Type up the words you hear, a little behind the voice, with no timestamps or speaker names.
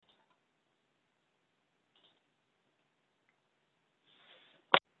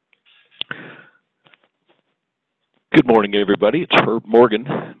Morning, everybody. It's Herb Morgan,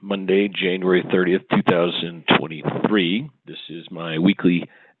 Monday, January 30th, 2023. This is my weekly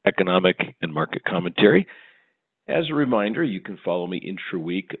economic and market commentary. As a reminder, you can follow me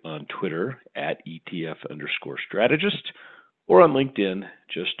intra-week on Twitter at ETF_strategist or on LinkedIn,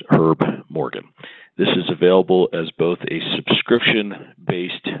 just Herb Morgan. This is available as both a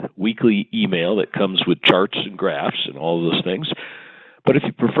subscription-based weekly email that comes with charts and graphs and all of those things. But if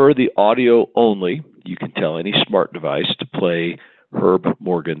you prefer the audio only, you can tell any smart device to play Herb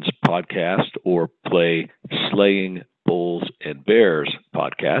Morgan's podcast or play Slaying Bulls and Bears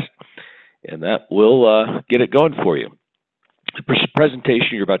podcast, and that will get it going for you. The presentation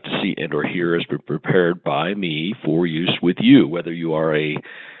you're about to see and or hear has been prepared by me for use with you, whether you are a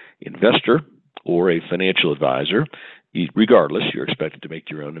investor or a financial advisor. Regardless, you're expected to make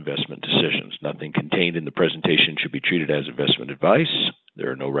your own investment decisions. Nothing contained in the presentation should be treated as investment advice. There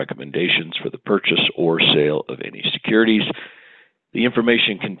are no recommendations for the purchase or sale of any securities. The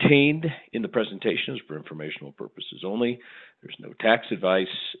information contained in the presentation is for informational purposes only. There's no tax advice,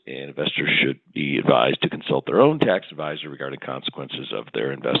 and investors should be advised to consult their own tax advisor regarding consequences of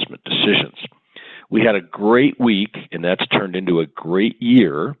their investment decisions. We had a great week, and that's turned into a great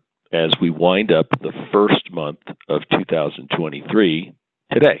year as we wind up the first month of 2023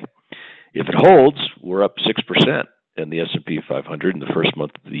 today. If it holds, we're up 6% in the S&P 500 in the first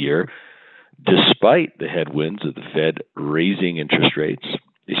month of the year, despite the headwinds of the Fed raising interest rates,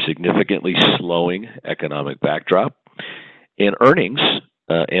 a significantly slowing economic backdrop, and earnings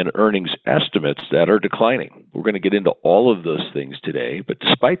estimates that are declining. We're going to get into all of those things today, but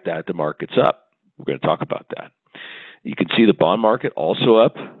despite that, the market's up. We're going to talk about that. You can see the bond market also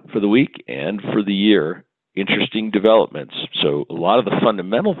up for the week and for the year. Interesting developments. So a lot of the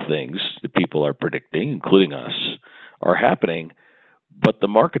fundamental things that people are predicting, including us, are happening, but the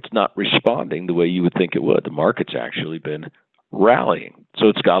market's not responding the way you would think it would. The market's actually been rallying. So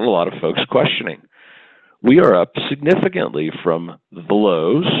it's got a lot of folks questioning. We are up significantly from the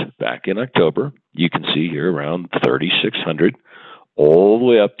lows back in October. You can see here around 3,600. All the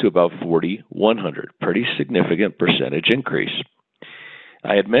way up to about 4,100, pretty significant percentage increase.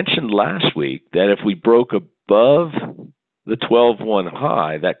 I had mentioned last week that if we broke above the 12-1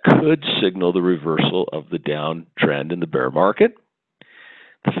 high, that could signal the reversal of the downtrend in the bear market.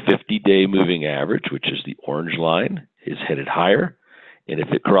 The 50-day moving average, which is the orange line, is headed higher, and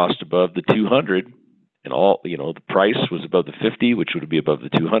if it crossed above the 200, and the price was above the 50, which would be above the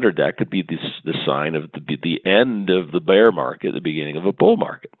 200, that could be the sign of the end of the bear market, the beginning of a bull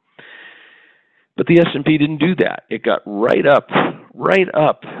market. But the S&P didn't do that. It got right up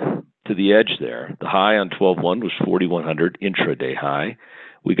to the edge there. The high on 12-1 was 4,100 intraday high.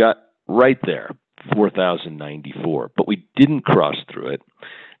 We got right there, 4,094, but we didn't cross through it.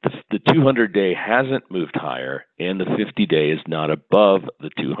 The 200-day hasn't moved higher, and the 50-day is not above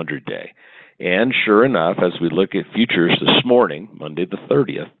the 200-day. And sure enough, as we look at futures this morning, Monday the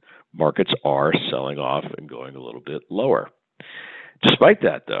 30th, markets are selling off and going a little bit lower. Despite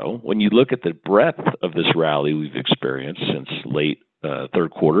that, though, when you look at the breadth of this rally we've experienced since late third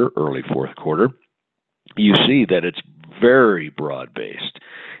quarter, early fourth quarter, you see that it's very broad-based.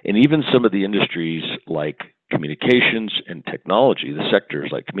 And even some of the industries like communications and technology, the sectors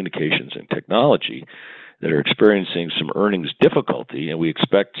like communications and technology, that are experiencing some earnings difficulty, and we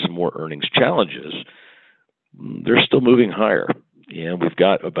expect some more earnings challenges, they're still moving higher. And we've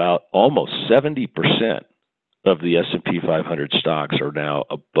got about almost 70% of the S&P 500 stocks are now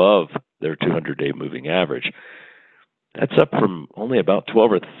above their 200-day moving average. That's up from only about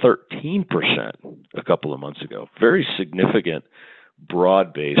 12 or 13% a couple of months ago. Very significant,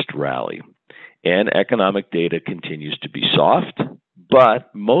 broad-based rally. And economic data continues to be soft,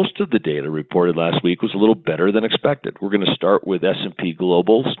 but most of the data reported last week was a little better than expected. We're going to start with S&P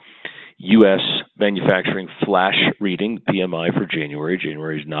Global's U.S. manufacturing flash reading, PMI for January.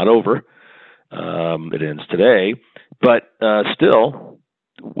 January is not over. It ends today, but still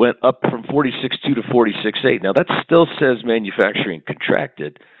went up from 46.2 to 46.8. Now, that still says manufacturing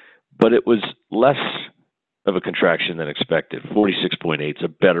contracted, but it was less of a contraction than expected. 46.8 is a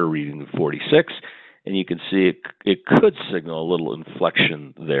better reading than 46. And you can see it could signal a little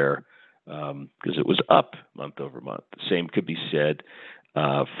inflection there because it was up month over month. The same could be said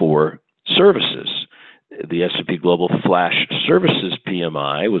for services. The S&P Global Flash Services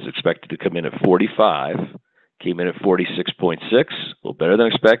PMI was expected to come in at 45, came in at 46.6, a little better than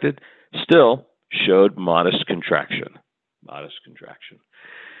expected. Still showed modest contraction.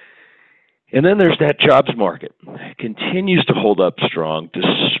 And then there's that jobs market. It continues to hold up strong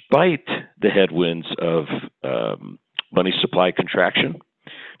despite the headwinds of money supply contraction,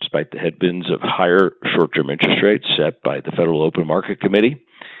 despite the headwinds of higher short-term interest rates set by the Federal Open Market Committee,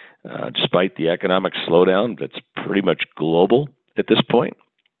 despite the economic slowdown that's pretty much global at this point.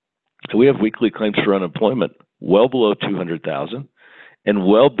 We have weekly claims for unemployment well below 200,000 and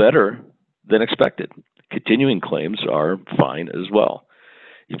well better than expected. Continuing claims are fine as well.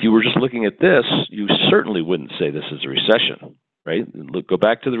 If you were just looking at this, you certainly wouldn't say this is a recession, right? Go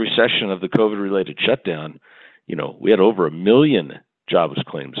back to the recession of the COVID-related shutdown. We had over 1 million jobless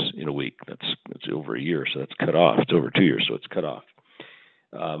claims in a week. That's over a year, so that's cut off. It's over 2 years, so it's cut off.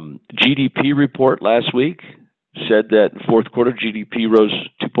 GDP report last week said that fourth quarter GDP rose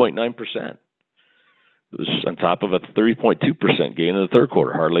 2.9%. It was on top of a 30.2% gain in the third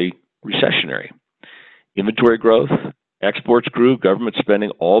quarter, hardly recessionary. Inventory growth, exports grew, government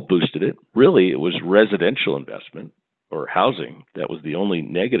spending all boosted it. Really, it was residential investment or housing that was the only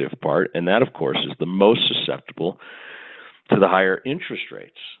negative part, and that, of course, is the most susceptible to the higher interest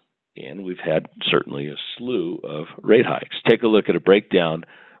rates. And we've had certainly a slew of rate hikes. Take a look at a breakdown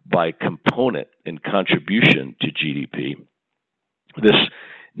by component and contribution to GDP. This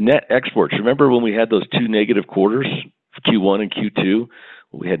net exports, remember when we had those two negative quarters, Q1 and Q2?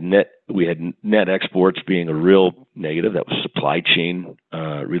 We had net exports being a real negative. That was supply chain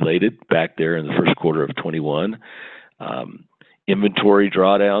related back there in the first quarter of 21. Inventory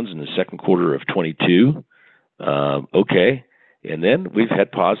drawdowns in the second quarter of 22. Okay. And then we've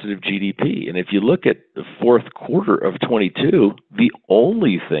had positive GDP. And if you look at the fourth quarter of 22, the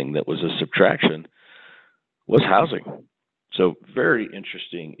only thing that was a subtraction was housing. So very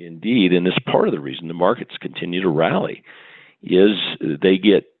interesting indeed. And this part of the reason the markets continue to rally is they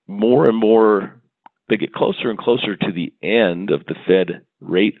get more and more, they get closer and closer to the end of the Fed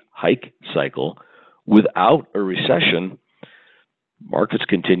rate hike cycle without a recession. Markets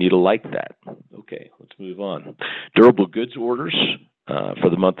continue to like that. Okay, let's move on. Durable goods orders for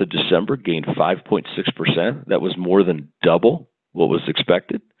the month of December gained 5.6%. That was more than double what was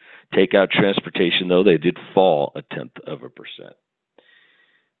expected. Takeout transportation, though, they did fall 0.1%.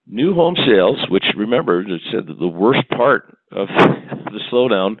 New home sales, which remember, it said that the worst part of the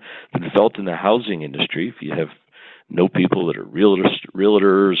slowdown been felt in the housing industry. If you know people that are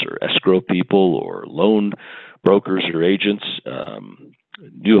realtors or escrow people or loan brokers or agents,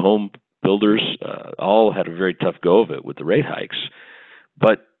 new home builders, all had a very tough go of it with the rate hikes.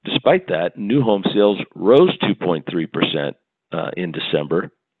 But despite that, new home sales rose 2.3% in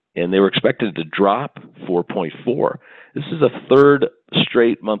December, and they were expected to drop 4.4%. This is a third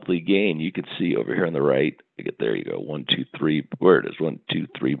straight monthly gain. You can see over here on the right. There you go. 1, 2, 3. Where it is? 1, 2,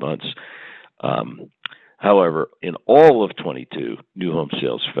 3 months. However, in all of 22, new home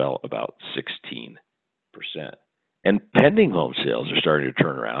sales fell about 16%. And pending home sales are starting to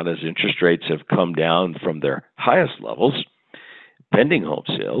turn around as interest rates have come down from their highest levels. Pending home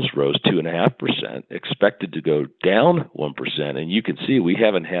sales rose 2.5%, expected to go down 1%. And you can see we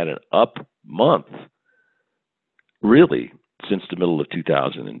haven't had an up month really since the middle of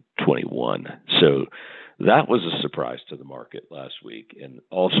 2021. So that was a surprise to the market last week and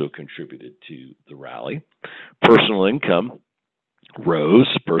also contributed to the rally. Personal income rose.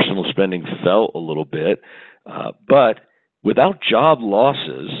 Personal spending fell a little bit. But without job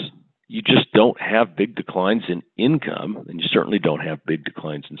losses, you just don't have big declines in income, and you certainly don't have big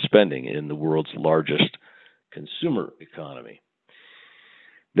declines in spending in the world's largest consumer economy.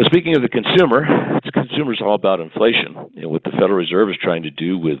 Now, speaking of the consumer, the consumer is all about inflation. What the Federal Reserve is trying to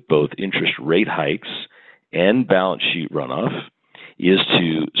do with both interest rate hikes and balance sheet runoff is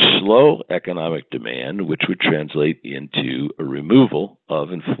to slow economic demand, which would translate into a removal of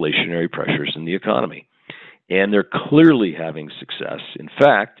inflationary pressures in the economy. And they're clearly having success. In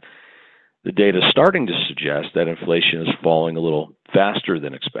fact, the data is starting to suggest that inflation is falling a little faster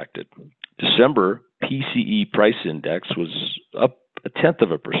than expected. December PCE price index was up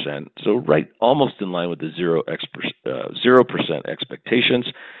 0.1%, so right almost in line with the 0% expectations.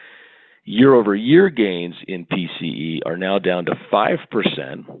 Year-over-year gains in PCE are now down to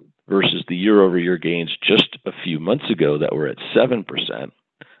 5% versus the year-over-year gains just a few months ago that were at 7%.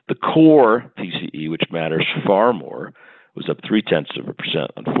 The core PCE, which matters far more, was up 0.3%,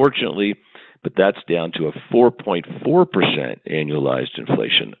 unfortunately, but that's down to a 4.4% annualized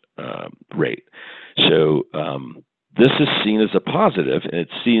inflation rate. So this is seen as a positive, and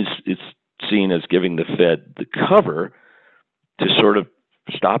it's seen as giving the Fed the cover to sort of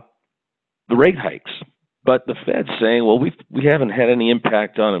stop the rate hikes. But the Fed's saying, well, we haven't had any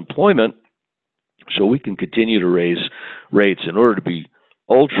impact on employment, so we can continue to raise rates in order to be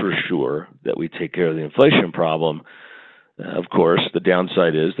ultra sure that we take care of the inflation problem. Of course, the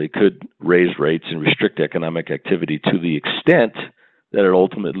downside is they could raise rates and restrict economic activity to the extent that it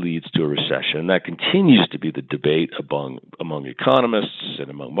ultimately leads to a recession. And that continues to be the debate among economists and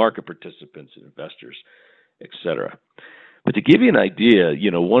among market participants and investors, et cetera. But to give you an idea,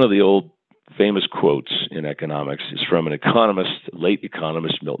 one of the old famous quotes in economics is from an economist, late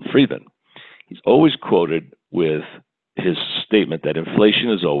economist, Milton Friedman. He's always quoted with his statement that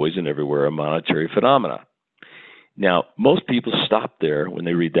inflation is always and everywhere a monetary phenomena. Now, most people stop there when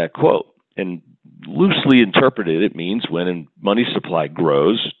they read that quote. And loosely interpreted, it means when money supply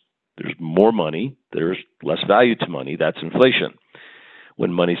grows, there's more money, there's less value to money, that's inflation.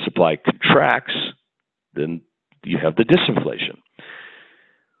 When money supply contracts, then you have the disinflation.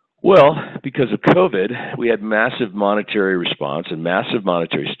 Well, because of COVID, we had massive monetary response and massive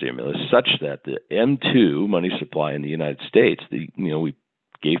monetary stimulus such that the M2 money supply in the United States, we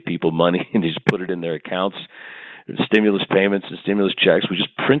gave people money and they just put it in their accounts, stimulus payments and stimulus checks. We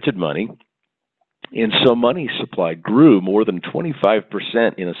just printed money. And so money supply grew more than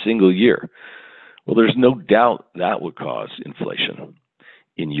 25% in a single year. Well, there's no doubt that would cause inflation.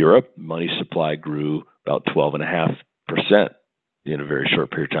 In Europe, money supply grew about 12.5% in a very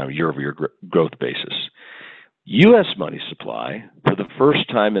short period of time, year-over-year growth basis. U.S. money supply, for the first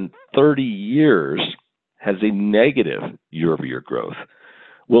time in 30 years, has a negative year-over-year growth.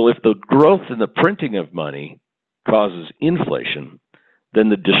 Well, if the growth in the printing of money causes inflation, then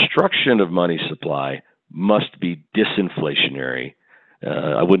the destruction of money supply must be disinflationary.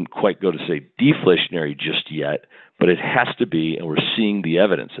 I wouldn't quite go to say deflationary just yet, but it has to be, and we're seeing the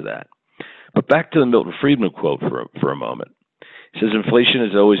evidence of that. But back to the Milton Friedman quote for a moment. He says, inflation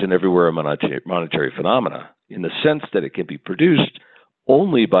is always and everywhere a monetary phenomena, in the sense that it can be produced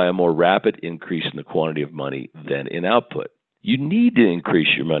only by a more rapid increase in the quantity of money than in output. You need to increase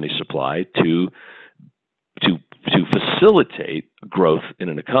your money supply to facilitate growth in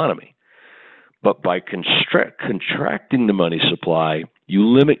an economy. But by contracting the money supply, you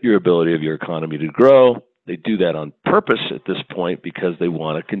limit your ability of your economy to grow. They do that on purpose at this point because they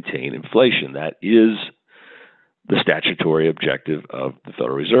want to contain inflation. That is the statutory objective of the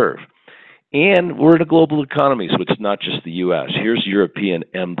Federal Reserve. And we're in a global economy, so it's not just the U.S. Here's European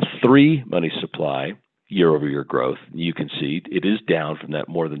M3 money supply, year-over-year growth. You can see it is down from that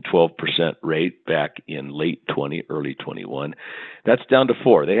more than 12% rate back in late 20, early 21. That's down to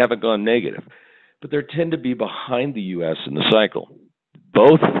 4. They haven't gone negative. But they tend to be behind the U.S. in the cycle.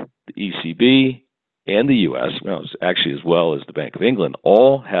 Both the ECB and the U.S., well, actually as well as the Bank of England,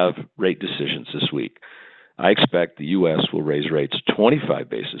 all have rate decisions this week. I expect the U.S. will raise rates 25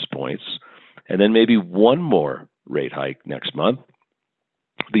 basis points and then maybe one more rate hike next month.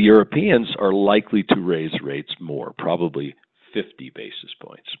 The Europeans are likely to raise rates more, probably 50 basis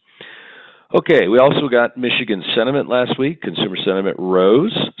points. Okay, we also got Michigan sentiment last week. Consumer sentiment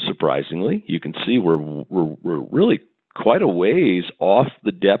rose, surprisingly. You can see we're really quite a ways off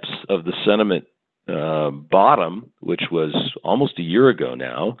the depths of the sentiment bottom, which was almost a year ago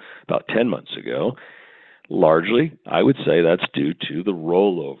now, about 10 months ago. Largely, I would say that's due to the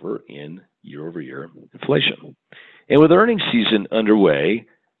rollover in year-over-year inflation. And with earnings season underway,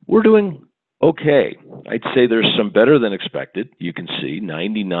 we're doing okay. I'd say there's some better than expected. You can see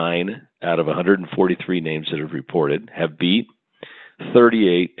 99 out of 143 names that have reported have beat.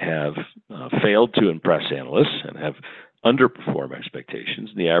 38 have failed to impress analysts and have underperformed expectations.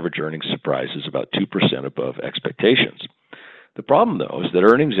 And the average earnings surprise is about 2% above expectations. The problem, though, is that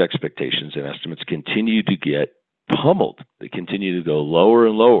earnings expectations and estimates continue to get pummeled. They continue to go lower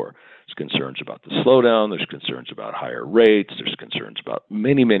and lower. There's concerns about the slowdown. There's concerns about higher rates. There's concerns about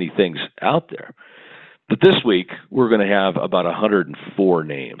many, many things out there. But this week, we're going to have about 104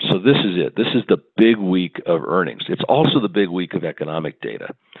 names. So this is it. This is the big week of earnings. It's also the big week of economic data.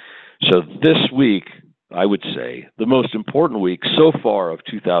 So this week, I would say, the most important week so far of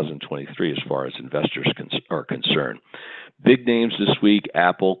 2023 as far as investors are concerned. Big names this week: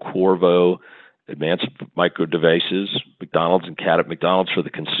 Apple, Qorvo, Advanced Micro Devices, McDonald's McDonald's for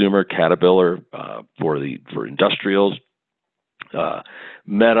the consumer, Caterpillar for industrials,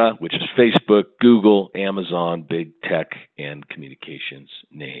 Meta, which is Facebook, Google, Amazon, big tech and communications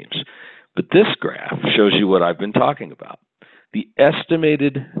names. But this graph shows you what I've been talking about. The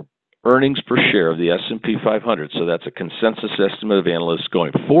estimated earnings per share of the S&P 500, so that's a consensus estimate of analysts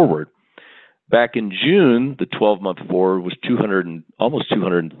going forward. Back in June, the 12-month forward was almost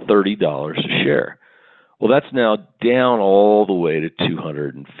 $230 a share. Well, that's now down all the way to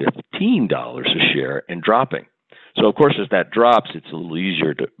 $215 a share and dropping. So, of course, as that drops, it's a little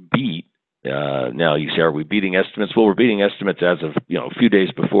easier to beat. Now, you say, are we beating estimates? Well, we're beating estimates as of a few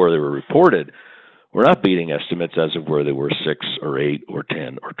days before they were reported. We're not beating estimates as of where they were 6 or 8 or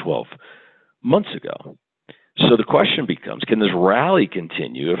 10 or 12 months ago. So the question becomes, can this rally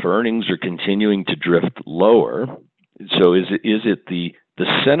continue if earnings are continuing to drift lower? So is it the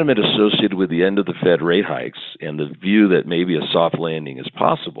sentiment associated with the end of the Fed rate hikes and the view that maybe a soft landing is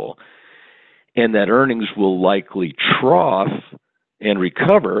possible, and that earnings will likely trough and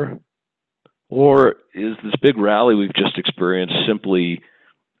recover? Or is this big rally we've just experienced simply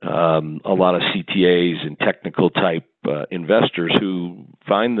a lot of CTAs and technical type investors who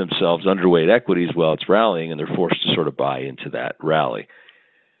find themselves underweight equities while it's rallying, and they're forced to sort of buy into that rally?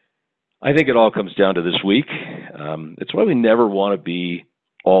 I think it all comes down to this week. It's why we never want to be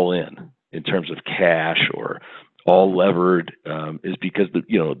all in terms of cash or all levered, is because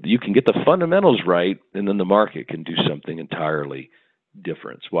you can get the fundamentals right, and then the market can do something entirely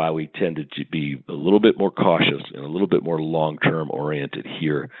different. It's why we tended to be a little bit more cautious and a little bit more long-term oriented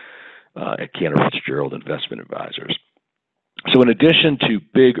here at Cantor Fitzgerald Investment Advisors. So in addition to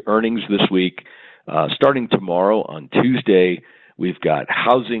big earnings this week, starting tomorrow on Tuesday, we've got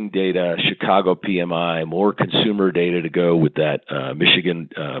housing data, Chicago PMI, more consumer data to go with that Michigan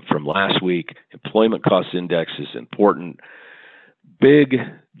from last week. Employment cost index is important. Big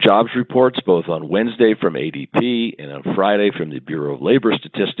jobs reports both on Wednesday from ADP and on Friday from the Bureau of Labor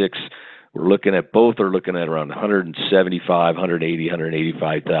Statistics. We're looking at around 175, 180,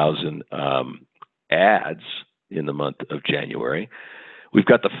 185,000 ads in the month of January. We've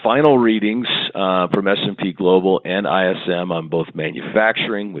got the final readings from S&P Global and ISM on both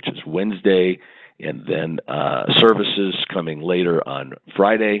manufacturing, which is Wednesday, and then services coming later on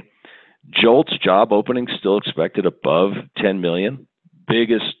Friday. JOLTS job openings still expected above 10 million.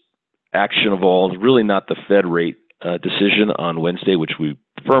 Biggest action of all, really not the Fed rate decision on Wednesday, which we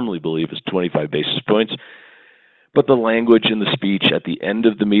firmly believe is 25 basis points, but the language in the speech at the end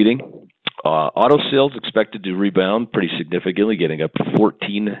of the meeting. Auto sales expected to rebound pretty significantly, getting up to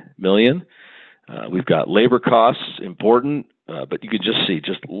 14 million. We've got labor costs, important, but you can just see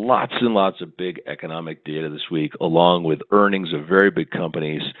just lots and lots of big economic data this week, along with earnings of very big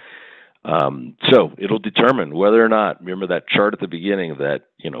companies. So it'll determine whether or not, remember that chart at the beginning of that,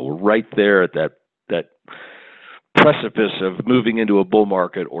 we're right there at that precipice of moving into a bull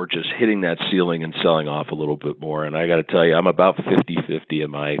market or just hitting that ceiling and selling off a little bit more. And I got to tell you, I'm about 50-50 in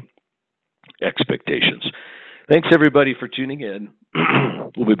my expectations. Thanks everybody for tuning in.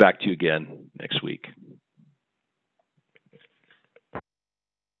 We'll be back to you again next week.